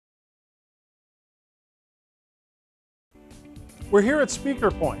We're here at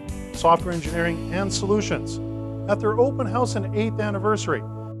Spieker Point, Software Engineering and Solutions, at their open house and 8th anniversary.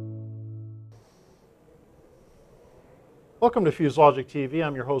 Welcome to FusedLogic TV.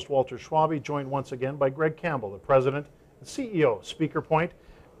 I'm your host, Walter Schwabe, joined once again by Greg Campbell, the President and CEO of Spieker Point.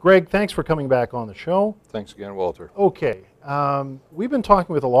 Greg, thanks for coming back on the show. Thanks again, Walter. Okay, we've been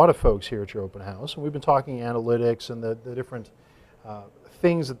talking with a lot of folks here at your open house, and we've been talking analytics and the different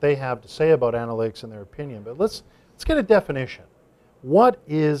things that they have to say about analytics and their opinion. But let's get a definition. What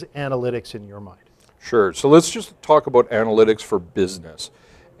is analytics in your mind? Sure. So let's just talk about analytics for business.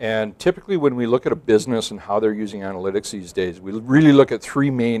 And typically when we look at a business and how they're using analytics these days, we really look at three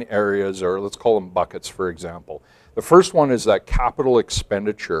main areas, or let's call them buckets, for example. The first one is that capital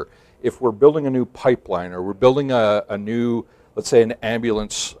expenditure. If we're building a new pipeline or we're building a new, let's say an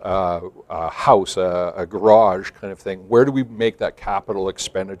ambulance house, a garage kind of thing, where do we make that capital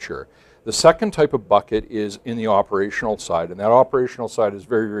expenditure? The second type of bucket is in the operational side, and that operational side is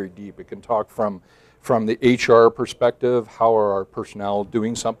very, very deep. It can talk from the HR perspective, how are our personnel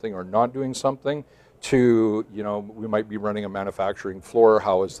doing something or not doing something, to, you know, we might be running a manufacturing floor,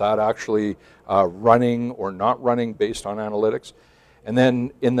 how is that actually running or not running based on analytics. And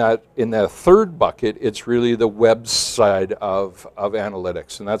then in that third bucket, it's really the web side of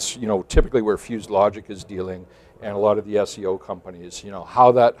analytics, and that's, you know, typically where FusedLogic is dealing, and a lot of the SEO companies, you know,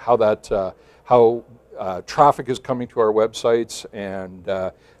 how traffic is coming to our websites, and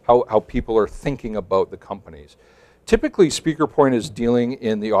how people are thinking about the companies. Typically, Spieker Point is dealing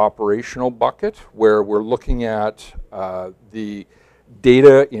in the operational bucket, where we're looking at the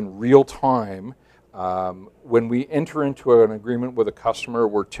data in real time. When we enter into an agreement with a customer,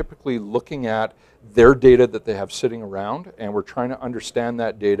 we're typically looking at their data that they have sitting around, and we're trying to understand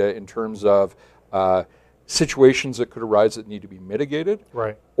that data in terms of situations that could arise that need to be mitigated,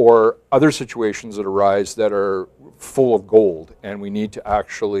 right, or other situations that arise that are full of gold, and we need to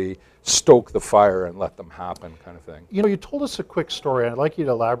actually stoke the fire and let them happen, kind of thing. You know, you told us a quick story, and I'd like you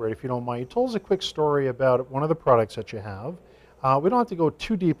to elaborate if you don't mind. You told us a quick story about one of the products that you have. We don't have to go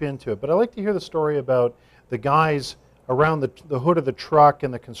too deep into it, but I'd like to hear the story about the guys around the hood of the truck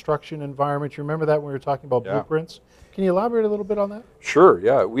and the construction environment. You remember that when we were talking about blueprints? Can you elaborate a little bit on that? Sure,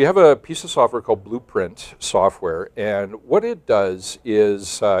 yeah. We have a piece of software called Blueprint software, and what it does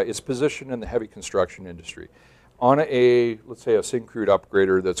is it's positioned in the heavy construction industry. On let's say a Syncrude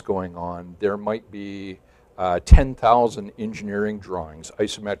upgrader that's going on, there might be 10,000 engineering drawings,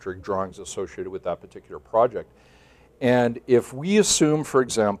 isometric drawings associated with that particular project. And if we assume, for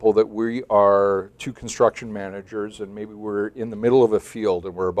example, that we are two construction managers and maybe we're in the middle of a field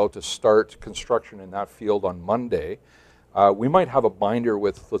and we're about to start construction in that field on Monday, we might have a binder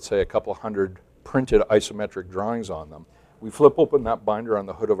with, let's say, a couple hundred printed isometric drawings on them. We flip open that binder on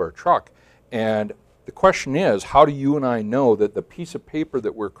the hood of our truck, and the question is, how do you and I know that the piece of paper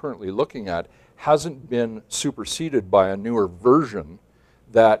that we're currently looking at hasn't been superseded by a newer version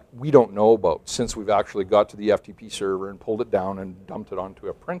that we don't know about, since we've actually got to the FTP server and pulled it down and dumped it onto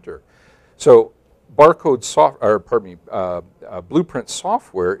a printer? So Blueprint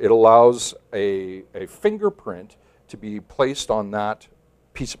software, it allows a fingerprint to be placed on that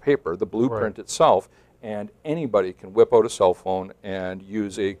piece of paper, the blueprint itself, and anybody can whip out a cell phone and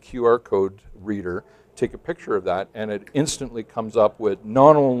use a QR code reader, take a picture of that, and it instantly comes up with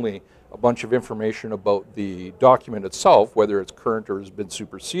not only a bunch of information about the document itself, whether it's current or has been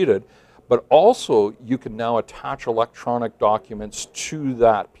superseded, but also you can now attach electronic documents to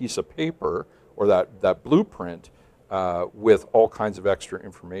that piece of paper or that blueprint with all kinds of extra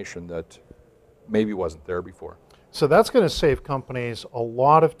information that maybe wasn't there before. So that's going to save companies a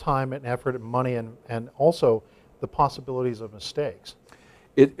lot of time and effort and money, and also the possibilities of mistakes.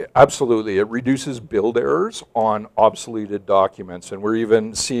 Absolutely. It reduces build errors on obsoleted documents, and we're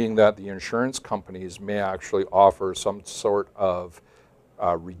even seeing that the insurance companies may actually offer some sort of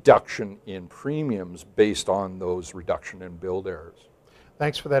reduction in premiums based on those reduction in build errors.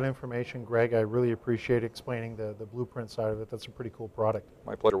 Thanks for that information, Greg. I really appreciate explaining the blueprint side of it. That's a pretty cool product.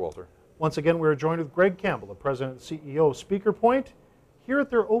 My pleasure, Walter. Once again, we're joined with Greg Campbell, the President and CEO of Spieker Point, here at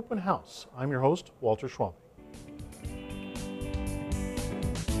their open house. I'm your host, Walter Schwabe.